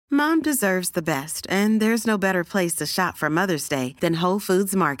Mom deserves the best, and there's no better place to shop for Mother's Day than Whole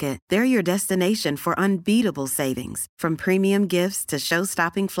Foods Market. They're your destination for unbeatable savings, from premium gifts to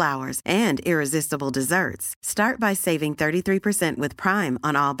show-stopping flowers and irresistible desserts. Start by saving 33% with Prime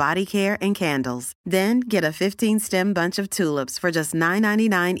on all body care and candles. Then get a 15-stem bunch of tulips for just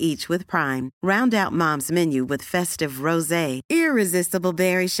 $9.99 each with Prime. Round out Mom's menu with festive rosé, irresistible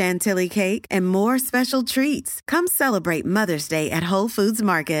berry chantilly cake, and more special treats. Come celebrate Mother's Day at Whole Foods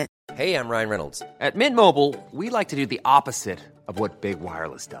Market. Hey, I'm Ryan Reynolds. At Mint Mobile, we like to do the opposite of what Big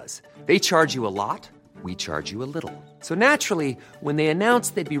Wireless does. They charge you a lot, we charge you a little. So naturally, when they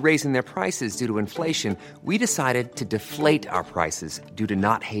announced they'd be raising their prices due to inflation, we decided to deflate our prices due to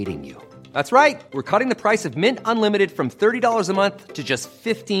not hating you. That's right. We're cutting the price of Mint Unlimited from $30 a month to just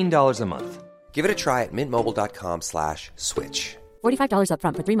 $15 a month. Give it a try at mintmobile.com/switch. $45 up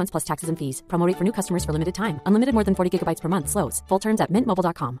front for 3 months plus taxes and fees. Promo rate for new customers for limited time. Unlimited more than 40 gigabytes per month. Slows full terms at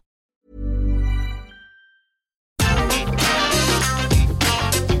mintmobile.com.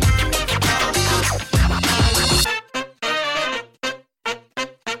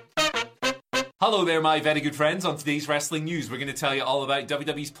 Hello there, my very good friends. On today's wrestling news, we're going to tell you all about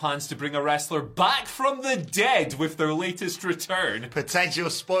WWE's plans to bring a wrestler back from the dead with their latest return. Potential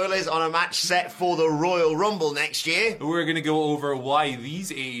spoilers on a match set for the Royal Rumble next year. We're going to go over why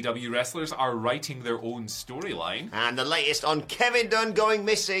these AEW wrestlers are writing their own storyline. And the latest on Kevin Dunn going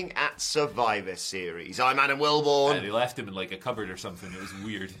missing at Survivor Series. I'm Adam Wilborn. They left him in like a cupboard or something. It was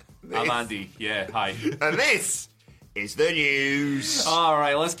weird. I'm Andy. Yeah, hi. And this is the news.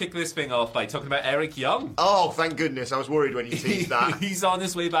 Alright, let's kick this thing off by talking about Eric Young. Oh, thank goodness. I was worried when you teased that. He's on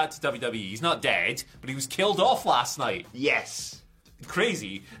his way back to WWE. He's not dead, but he was killed off last night. Yes.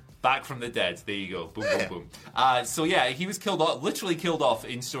 Crazy. Back from the dead. There you go. Boom, boom, boom. So yeah, he was killed off, literally killed off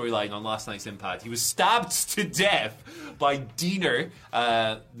in storyline on last night's Impact. He was stabbed to death by Diener,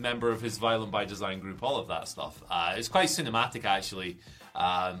 member of his Violent by Design group, all of that stuff. It's quite cinematic, actually.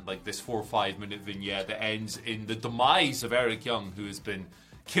 Like this 4 or 5 minute vignette that ends in the demise of Eric Young, who has been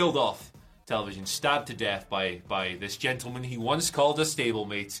killed off television, stabbed to death by this gentleman he once called a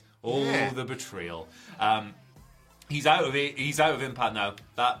stablemate. Oh, yeah. The betrayal. He's out of it. He's out of Impact now.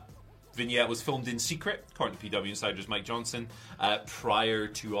 That vignette was filmed in secret, according to PW Insider's Mike Johnson, prior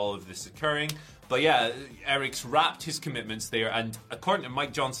to all of this occurring. But yeah, Eric's wrapped his commitments there, and according to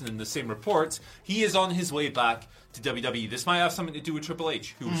Mike Johnson in the same report, he is on his way back to WWE. This might have something to do with Triple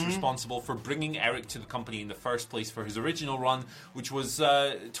H, who was responsible for bringing Eric to the company in the first place for his original run, which was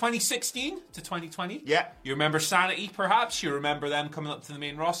 2016 to 2020. Yeah. You remember Sanity, perhaps? You remember them coming up to the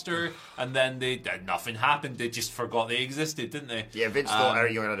main roster, and then nothing happened. They just forgot they existed, didn't they? Yeah, Vince thought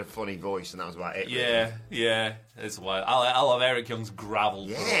Eric Young had a funny voice, and that was about it. Yeah, really. Yeah. It's wild. I love Eric Young's gravel.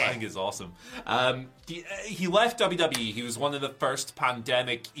 Yeah. I think it's awesome. He left WWE. He was one of the first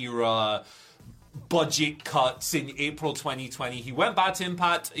pandemic era budget cuts in April 2020. He went back to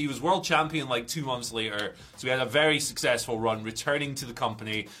Impact. He was world champion like 2 months later. So he had a very successful run, returning to the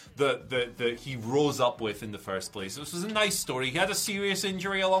company that he rose up with in the first place. This was a nice story. He had a serious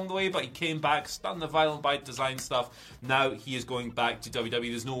injury along the way, but he came back, done the Violent by Design stuff. Now he is going back to WWE.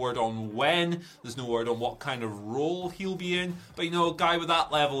 There's no word on when. There's no word on what kind of role he'll be in. But, you know, a guy with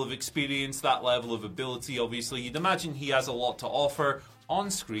that level of experience, that level of ability, obviously, you'd imagine he has a lot to offer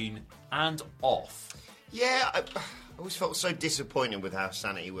on screen and off. Yeah, I always felt so disappointed with how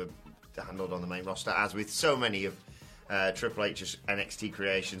Sanity were handled on the main roster, as with so many of Triple H's NXT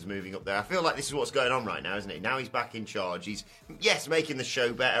creations moving up there. I feel like this is what's going on right now, isn't it? Now he's back in charge. He's, yes, making the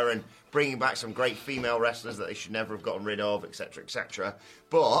show better and bringing back some great female wrestlers that they should never have gotten rid of, etc., etc.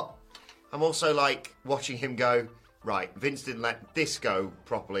 But I'm also, like, watching him go, right, Vince didn't let this go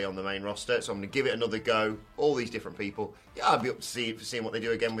properly on the main roster, so I'm going to give it another go. All these different people. Yeah, I'd be up to seeing what they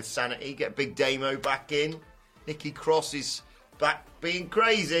do again with Sanity. Get Big Damo back in. Nikki Cross is back being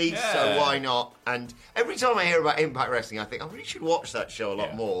crazy, so why not? And every time I hear about Impact Wrestling, I think I really should watch that show a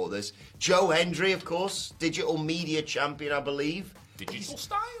lot more. There's Joe Hendry, of course, digital media champion, I believe. Digital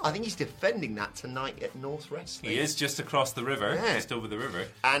style? I think he's defending that tonight at North Wrestling. He is just across the river, just over the river.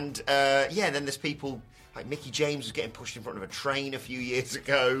 And, then there's people like Mickey James was getting pushed in front of a train a few years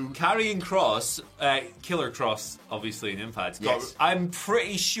ago. Karrion Kross, Killer Kross, obviously in Impact. Yes. I'm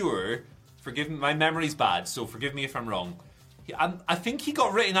pretty sure, my memory's bad, so forgive me if I'm wrong. I think he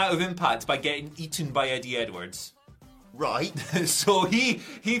got written out of Impact by getting eaten by Eddie Edwards. Right. So he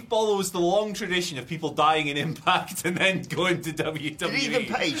follows the long tradition of people dying in Impact and then going to WWE. Did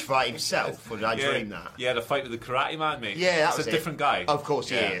Ethan Page fight himself, or did I dream that? Yeah, the fight with the Karate Man, mate. Yeah, that was a different guy. Of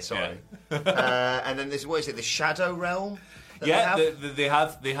course, yeah, sorry. And then there's, what is it, the Shadow Realm? Yeah, they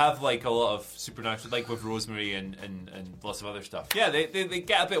have like a lot of supernatural, like with Rosemary and lots of other stuff. Yeah, they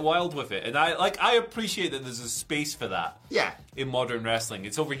get a bit wild with it, and I appreciate that there's a space for that. Yeah. In modern wrestling,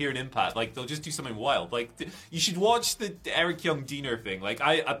 it's over here in Impact. Like they'll just do something wild. Like you should watch the Eric Young Diener thing. Like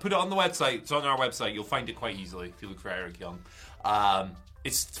I put it on the website. It's on our website. You'll find it quite easily if you look for Eric Young.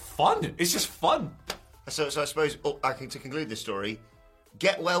 It's fun. It's just fun. So I suppose to conclude this story.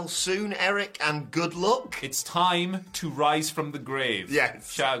 Get well soon, Eric, and good luck. It's time to rise from the grave.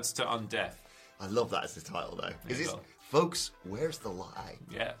 Yes. Shouts to Undeath. I love that as the title, though. Folks, where's the lie?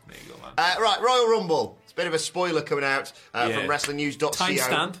 Yeah, there you go, man. Right, Royal Rumble. It's a bit of a spoiler coming out from WrestlingNews.co.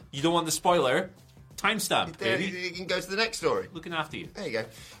 Timestamp. You don't want the spoiler. Timestamp, baby. You can go to the next story. Looking after you. There you go.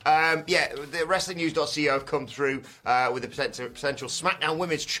 The WrestlingNews.co have come through with a potential SmackDown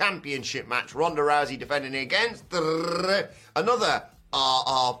Women's Championship match. Ronda Rousey defending against another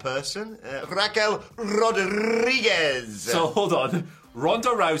RR person, Raquel Rodriguez. So hold on. Ronda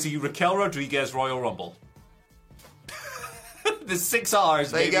Rousey, Raquel Rodriguez, Royal Rumble. There's 6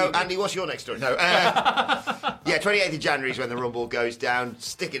 R's. There you go. Andy, what's your next story? No. 28th of January is when the Rumble goes down.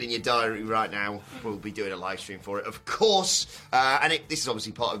 Stick it in your diary right now. We'll be doing a live stream for it, of course. This is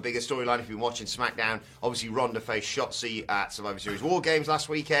obviously part of a bigger storyline if you've been watching SmackDown. Obviously, Ronda faced Shotzi at Survivor Series War Games last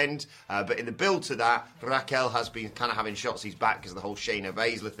weekend. But in the build to that, Raquel has been kind of having Shotzi's back because of the whole Shayna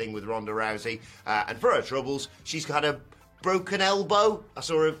Baszler thing with Ronda Rousey. And for her troubles, she's had a broken elbow. I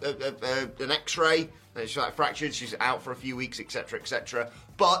saw an X-ray. She's fractured. She's out for a few weeks, etc., etc.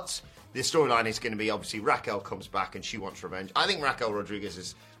 But the storyline is going to be obviously Raquel comes back and she wants revenge. I think Raquel Rodriguez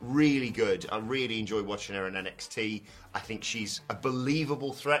is really good. I really enjoy watching her in NXT. I think she's a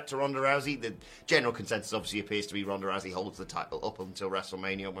believable threat to Ronda Rousey. The general consensus obviously appears to be Ronda Rousey holds the title up until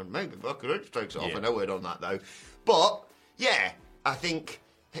WrestleMania when maybe Becky Lynch takes it off. No word on that though. But yeah, I think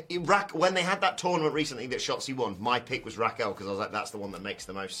when they had that tournament recently that Shotzi won, my pick was Raquel because I was like, that's the one that makes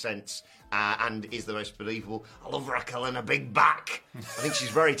the most sense and is the most believable. I love Raquel and a big back. I think she's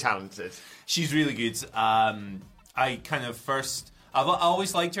very talented. She's really good. I kind of I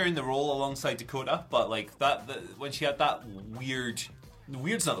always liked her in the role alongside Dakota, but like when she had that weird's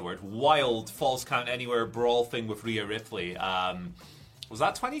not the word, wild false count anywhere brawl thing with Rhea Ripley. Was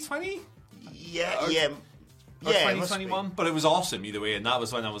that 2020? Yeah. 2021, but it was awesome either way, and that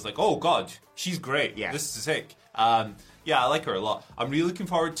was when I was like, oh god, she's great. Yeah. This is sick. I like her a lot. I'm really looking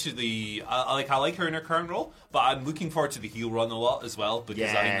forward to I like her in her current role, but I'm looking forward to the heel run a lot as well,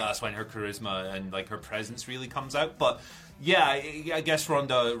 because I think that's when her charisma and like her presence really comes out. But yeah, I guess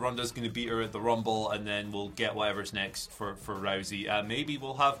Ronda's going to beat her at the Rumble, and then we'll get whatever's next for Rousey. Maybe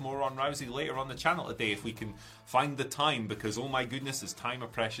we'll have more on Rousey later on the channel today if we can find the time, because oh my goodness, is time a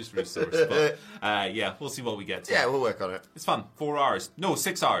precious resource. But we'll see what we get to. Yeah, we'll work on it. It's fun. 4 hours. No,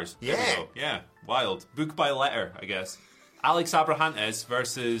 6 hours. Yeah. Yeah, wild. Book by letter, I guess. Alex Abrahantes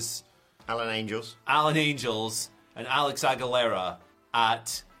versus Alan Angels and Alex Aguilera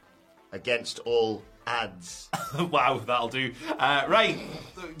at Against All Ads. Wow, that'll do. Right,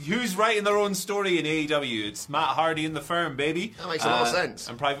 who's writing their own story in AEW? It's Matt Hardy and the Firm, baby. That makes a lot of sense.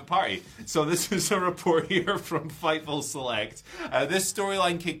 And Private Party. So this is a report here from Fightful Select. This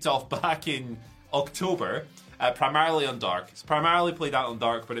storyline kicked off back in October, primarily on Dark. It's primarily played out on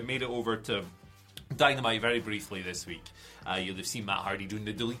Dark, but it made it over to Dynamite very briefly this week. You'll have seen Matt Hardy doing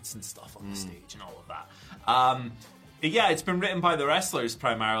the deletes and stuff on the stage and all of that. It's been written by the wrestlers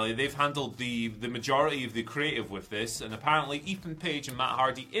primarily. They've handled the majority of the creative with this, and apparently Ethan Page and Matt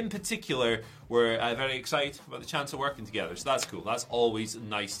Hardy in particular were very excited about the chance of working together. So that's cool. That's always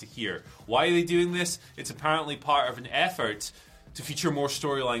nice to hear. Why are they doing this? It's apparently part of an effort to feature more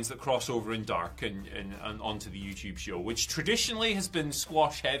storylines that cross over in Dark and onto the YouTube show, which traditionally has been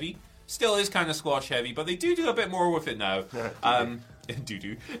squash heavy. Still is kind of squash heavy, but they do a bit more with it now.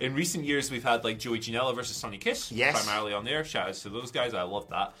 In recent years, we've had like Joey Janela versus Sonny Kiss, primarily on there. Shout outs to those guys. I love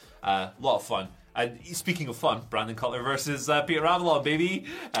that. A lot of fun. And speaking of fun, Brandon Cutler versus Peter Avalon, baby.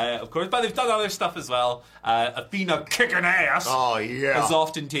 Of course, but they've done other stuff as well. Athena kicking ass has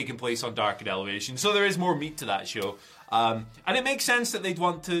often taken place on Dark and Elevation, so there is more meat to that show. And it makes sense that they'd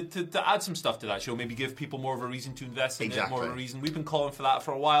want to add some stuff to that show, maybe give people more of a reason to invest in it, more of a reason. We've been calling for that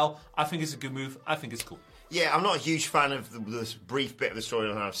for a while. I think it's a good move. I think it's cool. Yeah, I'm not a huge fan of this brief bit of the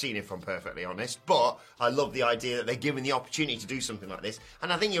storyline I've seen, if I'm perfectly honest, but I love the idea that they're given the opportunity to do something like this.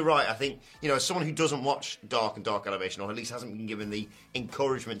 And I think you're right. I think, as someone who doesn't watch Dark and Dark Elevation, or at least hasn't been given the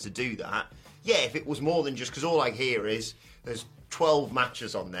encouragement to do that, if it was more than just, because all I hear is there's 12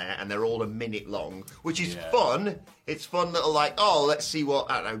 matches on there and they're all a minute long, which is fun. It's fun little let's see what,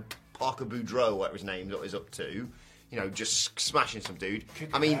 I don't know, Parker Boudreaux, whatever his name is up to. just smashing some dude.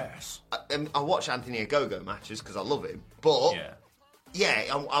 I mean, I watch Anthony Ogogo matches because I love him, but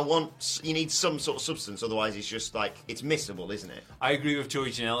you need some sort of substance, otherwise it's just like, it's missable, isn't it? I agree with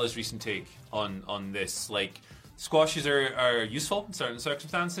Joey Janela's recent take on this. Like, squashes are useful in certain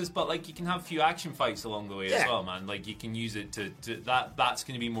circumstances, but like, you can have a few action fights along the way as well, man. Like, you can use it to that's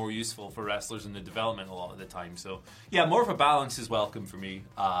going to be more useful for wrestlers in the development a lot of the time. So yeah, more of a balance is welcome for me.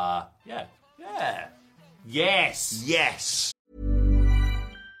 Yes.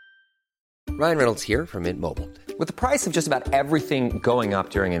 Ryan Reynolds here from Mint Mobile. With the price of just about everything going up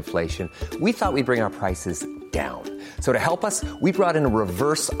during inflation, we thought we'd bring our prices down. So to help us, we brought in a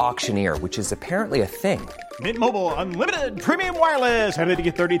reverse auctioneer, which is apparently a thing. Mint Mobile Unlimited Premium Wireless. How to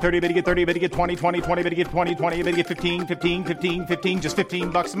get 30, 30, bit to get 30, bit to get 20, 20, 20, bit to get 20, 20, bit to get 15, 15, 15, 15, just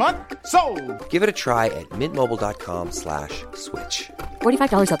 $15 a month? Sold! Give it a try at mintmobile.com/switch.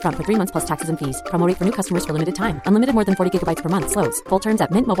 $45 up front for 3 months plus taxes and fees. Promo rate for new customers for limited time. Unlimited more than 40 gigabytes per month. Slows full terms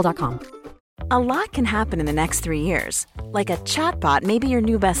at mintmobile.com. A lot can happen in the next 3 years. Like a chatbot may be your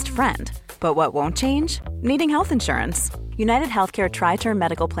new best friend. But what won't change? Needing health insurance. United Healthcare Tri-Term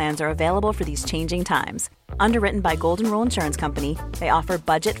Medical Plans are available for these changing times. Underwritten by Golden Rule Insurance Company, they offer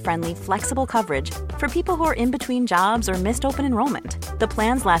budget-friendly, flexible coverage for people who are in between jobs or missed open enrollment. The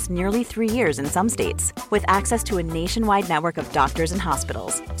plans last nearly 3 years in some states, with access to a nationwide network of doctors and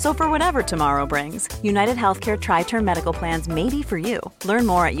hospitals. So for whatever tomorrow brings, United Healthcare Tri-Term Medical Plans may be for you. Learn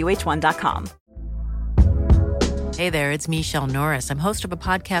more at uh1.com. Hey there, it's Michelle Norris. I'm host of a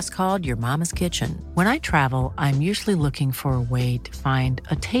podcast called Your Mama's Kitchen. When I travel, I'm usually looking for a way to find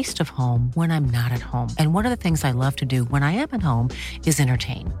a taste of home when I'm not at home. And one of the things I love to do when I am at home is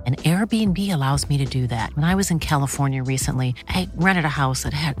entertain. And Airbnb allows me to do that. When I was in California recently, I rented a house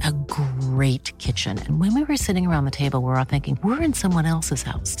that had a great kitchen. And when we were sitting around the table, we were all thinking, we're in someone else's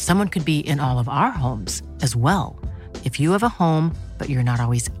house. Someone could be in all of our homes as well. If you have a home, but you're not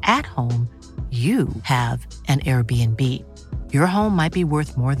always at home, you have an Airbnb. Your home might be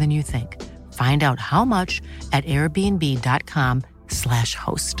worth more than you think. Find out how much at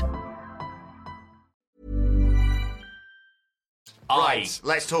airbnb.com/host. Right,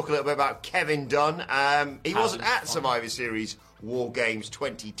 let's talk a little bit about Kevin Dunn. He wasn't at Survivor Series War Games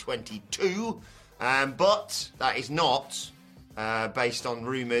 2022, but that is not based on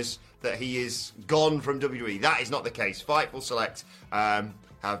rumours that he is gone from WWE. That is not the case. Fightful Select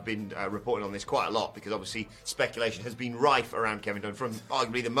have been reporting on this quite a lot, because obviously speculation has been rife around Kevin Dunn from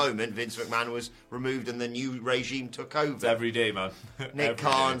arguably the moment Vince McMahon was removed and the new regime took over. It's every day, man. Nick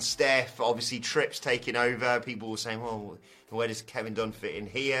Khan, Steph, obviously Tripp's taking over. People were saying, well, where does Kevin Dunn fit in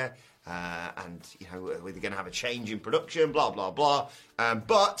here? And, are they going to have a change in production? Blah, blah, blah.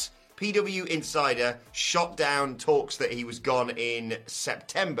 But PW Insider shot down talks that he was gone in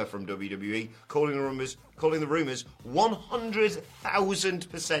September from WWE, calling the rumours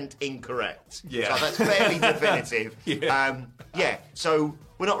 100,000% incorrect. Yeah. So that's fairly definitive. Yeah. So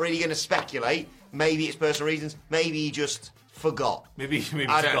we're not really going to speculate. Maybe it's personal reasons. Maybe he just forgot. Maybe took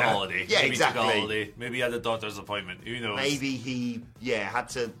a holiday. Yeah, maybe exactly. Took a holiday. Maybe he had a doctor's appointment. Who knows? Maybe he, had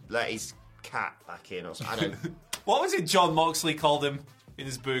to let his cat back in or something. I don't. What was it John Moxley called him in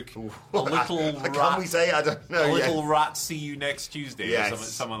his book? A little rat. Can we say? I don't know. A little rat. See you next Tuesday. Yes, or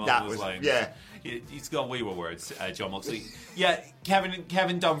something along those lines. Yeah. He's got way more words, John Moxley. Yeah,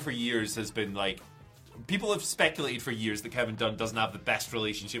 Kevin Dunn for years has been like, people have speculated for years that Kevin Dunn doesn't have the best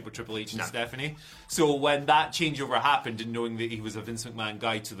relationship with Triple H and Stephanie. So when that changeover happened, and knowing that he was a Vince McMahon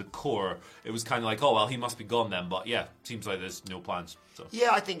guy to the core, it was kind of like, oh well, he must be gone then. But yeah, seems like there's no plans. So.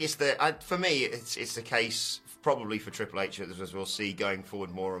 Yeah, I think it's for me, it's the case probably for Triple H, as we'll see going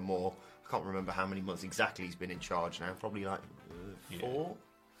forward more and more. I can't remember how many months exactly he's been in charge now. Probably like 4.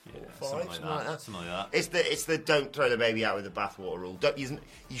 Yeah, 5, something like that. Something like that. It's the don't throw the baby out with the bathwater rule. You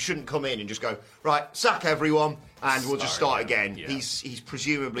shouldn't come in and just go, right, sack everyone and we'll just start again. Yeah. He's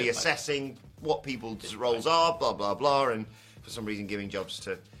presumably assessing what people's roles are, blah blah blah, and for some reason giving jobs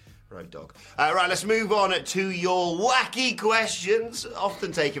to Road Dogg. Right, let's move on to your wacky questions,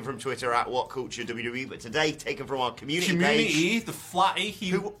 often taken from Twitter at WhatCultureWWE, but today taken from our community page. The flatty,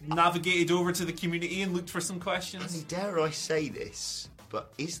 he navigated over to the community and looked for some questions. And dare I say this,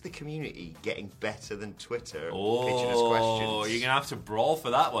 but is the community getting better than Twitter? Oh, pitching us questions? you're going to have to brawl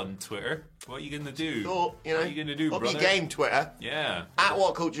for that one, Twitter. What are you going to do? Thought, what are you going to do, up brother? your game, Twitter. Yeah. At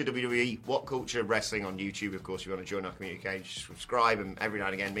What Culture WWE, What Culture Wrestling on YouTube. Of course, if you want to join our community page, subscribe, and every now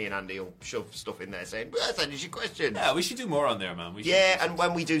and again, me and Andy will shove stuff in there saying, send us your questions. Yeah, we should do more on there, man. And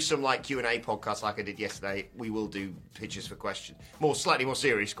when we do some like Q&A podcasts like I did yesterday, we will do pitches for questions. Slightly more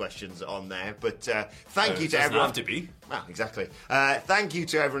serious questions on there. But thank you to everyone. Have to be. Well, exactly. Thank you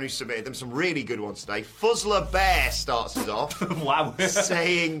to everyone who submitted them. Some really good ones today. Fuzzler Bear starts us off. Wow.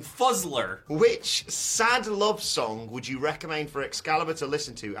 Saying, Fuzzler. which sad love song would you recommend for Excalibur to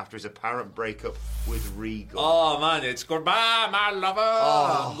listen to after his apparent breakup with Regal? Oh, man, it's Goodbye, my lover.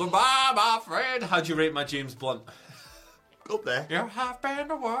 Oh. Goodbye, my friend. How'd you rate my James Blunt? Up there. You have been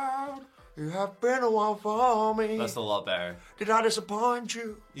the world. You have been a while for me. That's a lot better. Did I disappoint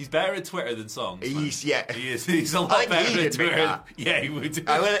you? He's better at Twitter than songs. Man. Yeah. He is. He's a I lot think better he'd at admit Twitter. that. Yeah, he would.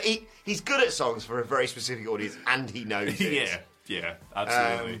 He's good at songs for a very specific audience, and he knows it. Yeah,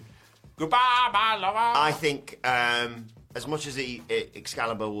 absolutely. Goodbye, my lover. I think, as much as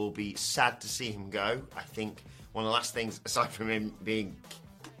Excalibur will be sad to see him go, I think one of the last things, aside from him being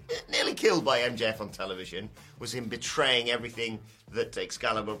nearly killed by MJF on television, was him betraying everything that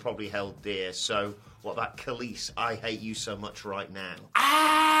Excalibur probably held dear. So, what about Khalees? I hate you so much right now.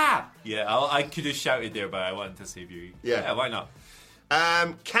 Ah! Yeah, I could have shouted there, but I wanted to save you. Yeah, why not?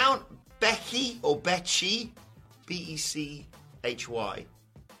 Count Becky or Betchy, Bechy.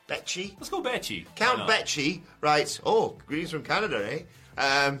 Betchy? Let's go Betchy. Count Betchy writes, greetings from Canada,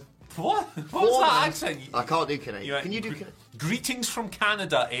 eh? What? What was that accent? I can't do Canadian. Can you do Canadian? Greetings from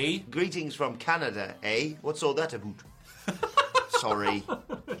Canada, eh? Greetings from Canada, eh? What's all that about? Sorry.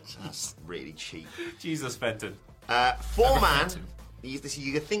 That's really cheap. Jesus, Fenton. Four-man. You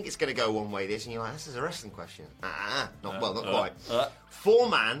think it's going to go one way, this, and you're like, this is a wrestling question. Not quite.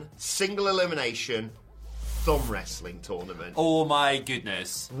 Four-man, single elimination, thumb wrestling tournament. Oh, my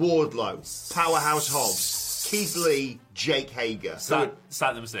goodness. Wardlow, Powerhouse Hobbs, Keith Lee, Jake Hager.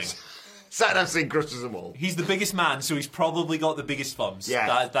 Satnam Singh. Satnam Singh crushes them all. He's the biggest man, so he's probably got the biggest thumbs.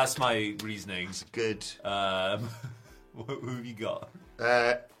 Yeah. That's my reasoning. It's good. Who have you got?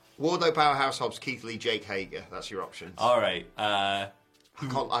 Wardlow, Powerhouse Hobbs, Keith Lee, Jake Hager. That's your options. All right. I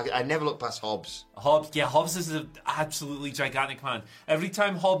never look past Hobbs. Hobbs is an absolutely gigantic man. Every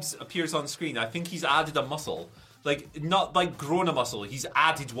time Hobbs appears on screen, I think he's added a muscle. Like, not like grown a muscle. He's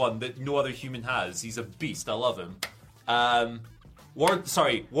added one that no other human has. He's a beast. I love him.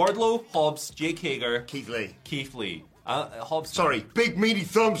 Wardlow, Hobbs, Jake Hager, Keith Lee. Hobbs. Sorry, big meaty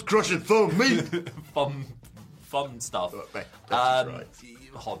thumbs crushing thumb me. Fun stuff. Right.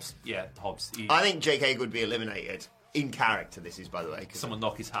 Hobbs. Yeah, Hobbs. I think Jake Hager would be eliminated. In character, this is, by the way. Someone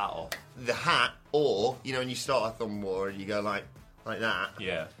knock his hat off. The hat, or, when you start a thumb war and you go like that.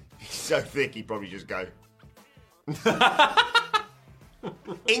 Yeah. He's so thick, he'd probably just go.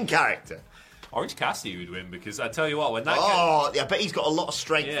 In character. Orange Cassidy would win, because I tell you what, when that I bet he's got a lot of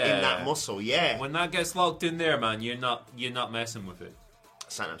strength in that muscle, yeah. When that gets locked in there, man, you're not messing with it.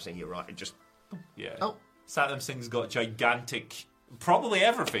 Satnam Singh, you're right. Yeah. Satnam Singh's got gigantic, probably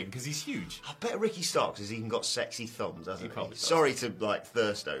everything, because he's huge. I bet Ricky Starks has even got sexy thumbs, hasn't he? Probably does. Sorry to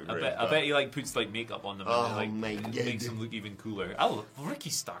thirst over it. I bet he puts makeup on them and mate, makes them look even cooler. Oh, Ricky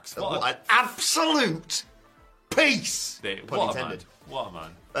Starks! What an absolute piece. What a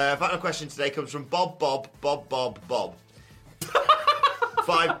man! Final question today comes from Bob.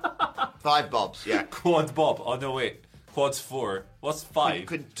 Five Bobs, yeah. Quad Bob. Oh no, wait. Quad's 4. What's 5?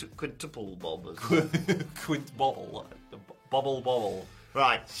 Quintuple Bob. Quint bobble. Bobble.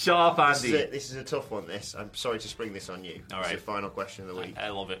 Right. Shut up, Andy. This is a tough one, this. I'm sorry to spring this on you. All right. It's the final question of the week. I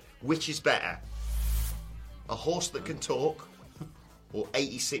love it. Which is better? A horse that can talk or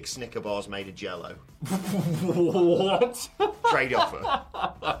 86 Snicker bars made of Jell-O? What? Trade offer.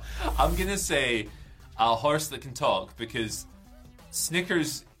 I'm going to say a horse that can talk, because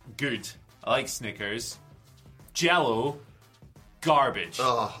Snickers, good. I like Snickers. Jell-O, garbage.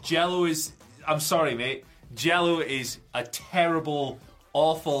 Jell-O is... I'm sorry, mate. Jell-O is a terrible,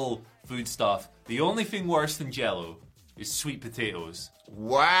 awful foodstuff. The only thing worse than Jell-O is sweet potatoes.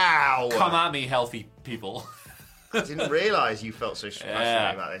 Wow. Come at me, healthy people. I didn't realise you felt so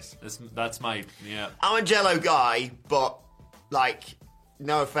passionate about this. That's my... Yeah. I'm a Jell-O guy, but,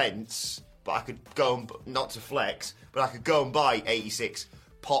 no offence, but I could go and... Not to flex, but I could go and buy 86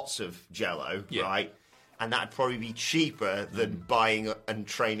 pots of Jell-O, right? And that'd probably be cheaper than buying and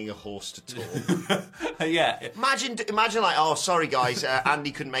training a horse to talk. Yeah. Imagine sorry guys, Andy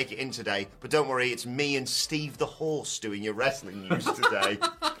couldn't make it in today, but don't worry, it's me and Steve the horse doing your wrestling news today.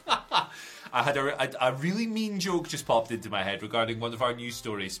 I had a really mean joke just popped into my head regarding one of our news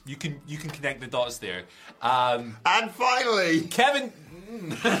stories. You can connect the dots there. And finally, Kevin.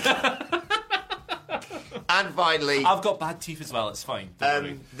 And finally, I've got bad teeth as well. It's fine. Don't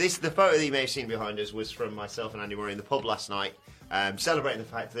worry. the photo that you may have seen behind us was from myself and Andy Murray in the pub last night, celebrating the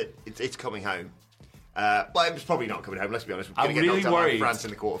fact that it's coming home. Well, it's probably not coming home, let's be honest. We're going to get knocked out by France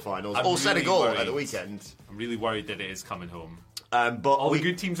in the quarterfinals. Or Senegal at the weekend. I'm really worried that it is coming home. But all the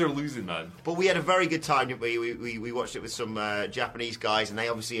good teams are losing, man. But we had a very good time, didn't we? We watched it with some Japanese guys, and they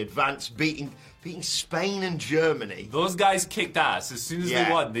obviously advanced, beating Spain and Germany. Those guys kicked ass. As soon as they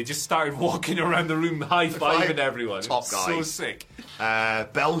won, they just started walking around the room high-fiving everyone. Top guys. So sick.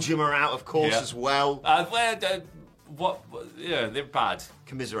 Belgium are out, of course, as well. Yeah, they're bad.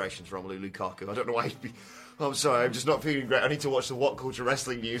 Commiserations, Romelu Lukaku. I don't know why he'd be... I'm sorry, I'm just not feeling great. I need to watch the What Culture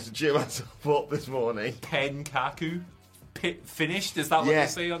Wrestling news to cheer myself up this morning. Penkaku? Finished? Is that what they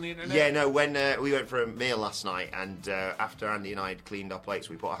say on the internet? Yeah, no, when we went for a meal last night, and after Andy and I had cleaned our plates,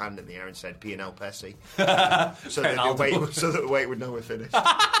 we put our hand in the air and said P&L Pessi. so that the wait would know we're finished.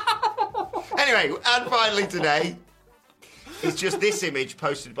 Anyway, and finally today, it's just this image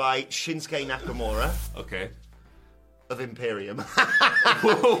posted by Shinsuke Nakamura. Okay. Of Imperium.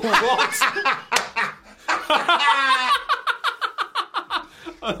 What?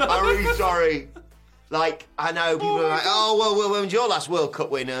 I'm really sorry. Like, I know people are like, oh, well, when was your last World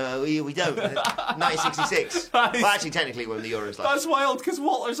Cup win? We don't. 1966. Well, actually, technically, when the Euros last. That's wild, because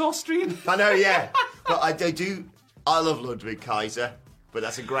Walter's Austrian. I know, yeah. But I love Ludwig Kaiser, but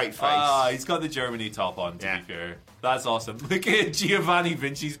that's a great face. He's got the Germany top on, to be fair. That's awesome. Look at Giovanni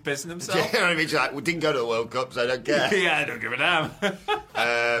Vinci's pissing himself. Giovanni Vinci, like, we didn't go to the World Cup, so I don't care. Yeah, I don't give a damn.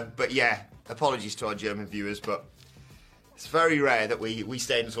 But yeah, apologies to our German viewers, but it's very rare that we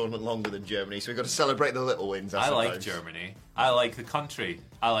stay in the tournament longer than Germany, so we've got to celebrate the little wins, I suppose. like Germany. I like the country.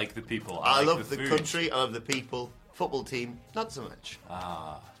 I like the people. I like love the food. country, I love the people. Football team, not so much.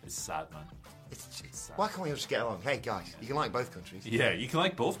 It's sad, man. It's sad. Why can't we all just get along? Hey, guys, you can like both countries. Yeah, you can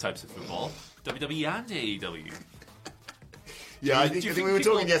like both types of football. WWE and AEW. Yeah, I think we were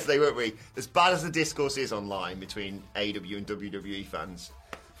talking yesterday, weren't we? As bad as the discourse is online between AEW and WWE fans,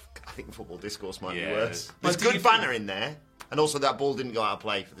 I think the football discourse might be worse. There's good banter in there, and also that ball didn't go out of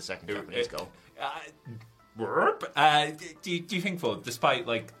play for the second Japanese goal. Do you think, though, despite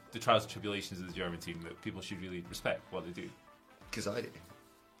like the trials and tribulations of the German team, that people should really respect what they do? Because I do.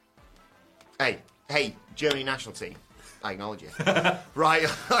 Hey, Germany national team. I acknowledge you. Right,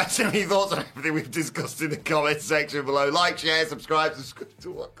 so any thoughts on everything we've discussed in the comments section below? Like, share, subscribe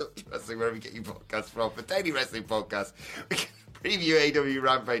to What Culture Wrestling, wherever you get your podcasts from. For Daily Wrestling Podcast, we can preview AEW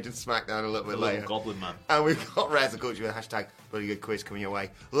Rampage and SmackDown a little bit later. Goblin Man. And we've got Rares of Culture with hashtag bloody good quiz coming your way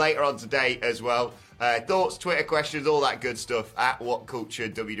later on today as well. Thoughts, Twitter questions, all that good stuff at What Culture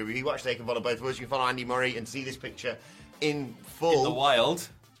WWE. Watch, they can follow both of us. You can follow Andy Murray and see this picture in full. In the wild.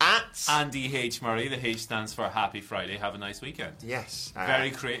 At Andy H. Murray. The H stands for Happy Friday. Have a nice weekend. Yes.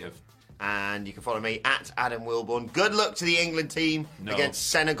 Very creative. And you can follow me at Adam Wilborn. Good luck to the England team against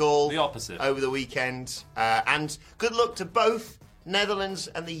Senegal. The opposite. Over the weekend. And good luck to both Netherlands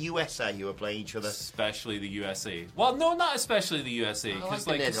and the USA who are playing each other. Especially the USA. Well, no, not especially the USA. Because,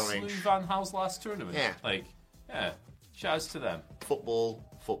 like, Netherlands. Slew Van Gaal's last tournament. Yeah. Shouts to them. Football.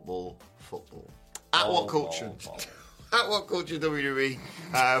 At What Culture? At What Culture WWE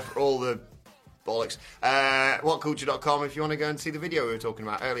for all the bollocks. WhatCulture.com if you want to go and see the video we were talking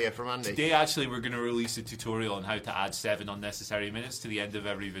about earlier from Andy. Today, actually, we're going to release a tutorial on how to add 7 unnecessary minutes to the end of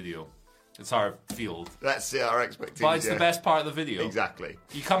every video. It's our field. That's our expectation. But it's the best part of the video. Exactly.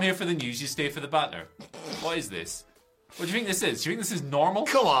 You come here for the news, you stay for the banter. What is this? What do you think this is? Do you think this is normal?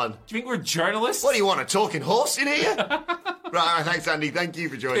 Come on. Do you think we're journalists? What do you want, a talking horse in here? Right, thanks, Andy. Thank you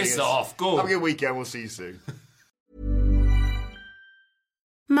for joining us. Piss off. Go. Have a good weekend. We'll see you soon.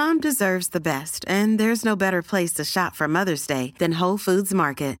 Mom deserves the best, and there's no better place to shop for Mother's Day than Whole Foods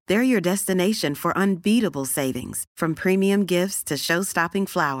Market. They're your destination for unbeatable savings, from premium gifts to show-stopping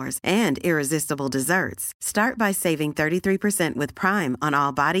flowers and irresistible desserts. Start by saving 33% with Prime on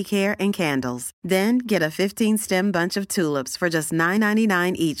all body care and candles. Then get a 15-stem bunch of tulips for just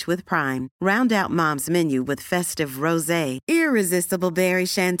 $9.99 each with Prime. Round out Mom's menu with festive rosé, irresistible berry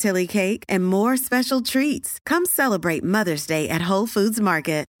chantilly cake, and more special treats. Come celebrate Mother's Day at Whole Foods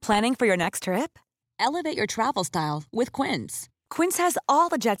Market. Planning for your next trip? Elevate your travel style with Quince. Quince has all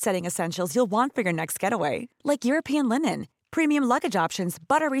the jet-setting essentials you'll want for your next getaway, like European linen, premium luggage options,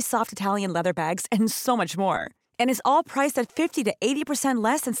 buttery soft Italian leather bags, and so much more. And is all priced at 50 to 80%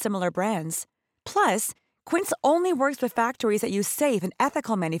 less than similar brands. Plus, Quince only works with factories that use safe and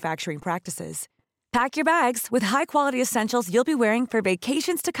ethical manufacturing practices. Pack your bags with high-quality essentials you'll be wearing for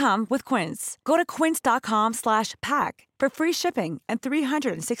vacations to come with Quince. Go to quince.com/pack for free shipping and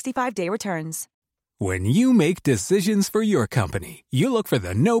 365-day returns. When you make decisions for your company, you look for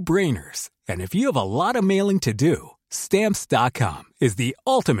the no-brainers. And if you have a lot of mailing to do, Stamps.com is the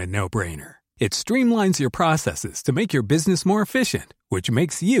ultimate no-brainer. It streamlines your processes to make your business more efficient, which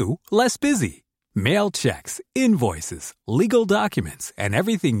makes you less busy. Mail checks, invoices, legal documents, and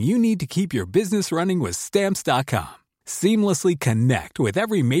everything you need to keep your business running with Stamps.com. Seamlessly connect with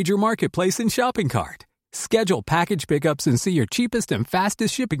every major marketplace and shopping cart. Schedule package pickups and see your cheapest and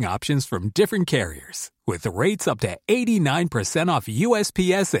fastest shipping options from different carriers, with rates up to 89% off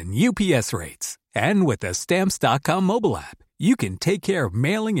USPS and UPS rates. And with the Stamps.com mobile app, you can take care of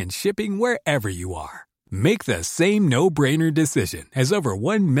mailing and shipping wherever you are. Make the same no-brainer decision as over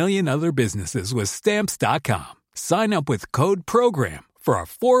 1 million other businesses with Stamps.com. Sign up with code PROGRAM for a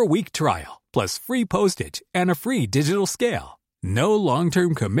 4-week trial, plus free postage and a free digital scale. No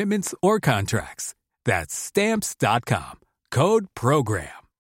long-term commitments or contracts. That's Stamps.com. Code PROGRAM.